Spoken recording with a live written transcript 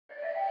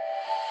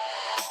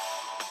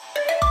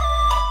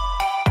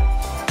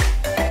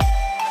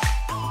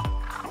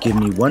Give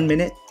me 1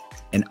 minute,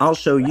 and I'll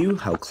show you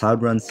how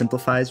Cloud Run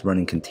simplifies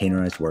running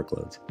containerized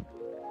workloads.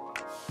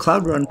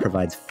 Cloud Run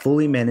provides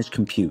fully managed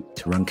compute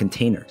to run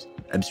containers,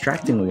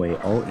 abstracting away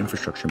all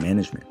infrastructure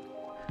management.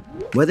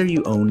 Whether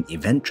you own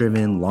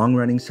event-driven,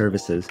 long-running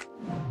services,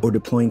 or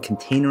deploying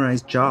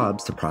containerized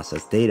jobs to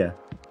process data,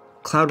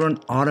 Cloud Run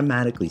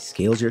automatically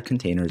scales your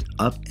containers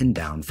up and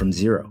down from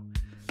zero.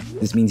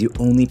 This means you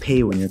only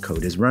pay when your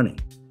code is running.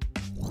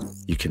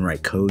 You can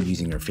write code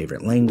using your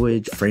favorite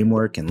language,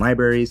 framework, and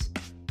libraries,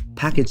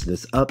 package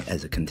this up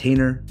as a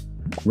container,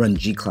 run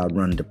gcloud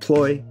run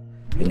deploy,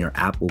 and your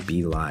app will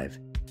be live,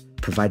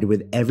 provided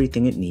with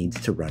everything it needs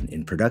to run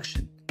in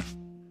production.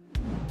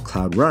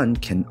 Cloud Run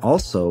can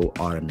also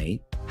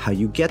automate how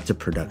you get to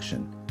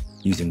production,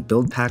 using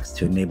build packs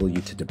to enable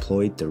you to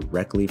deploy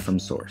directly from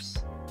source.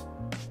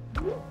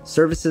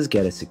 Services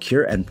get a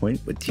secure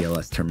endpoint with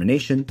TLS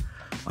termination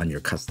on your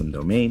custom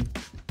domain,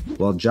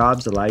 while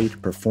jobs allow you to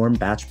perform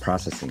batch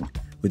processing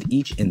with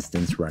each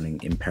instance running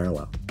in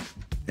parallel.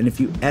 And if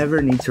you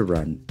ever need to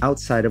run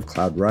outside of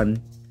Cloud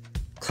Run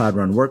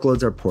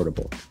workloads are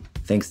portable,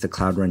 thanks to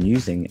Cloud Run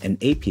using an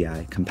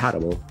API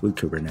compatible with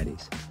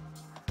Kubernetes.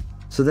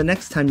 So the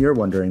next time you're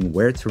wondering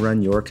where to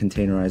run your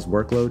containerized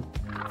workload,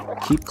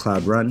 keep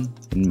Cloud Run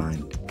in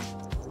mind.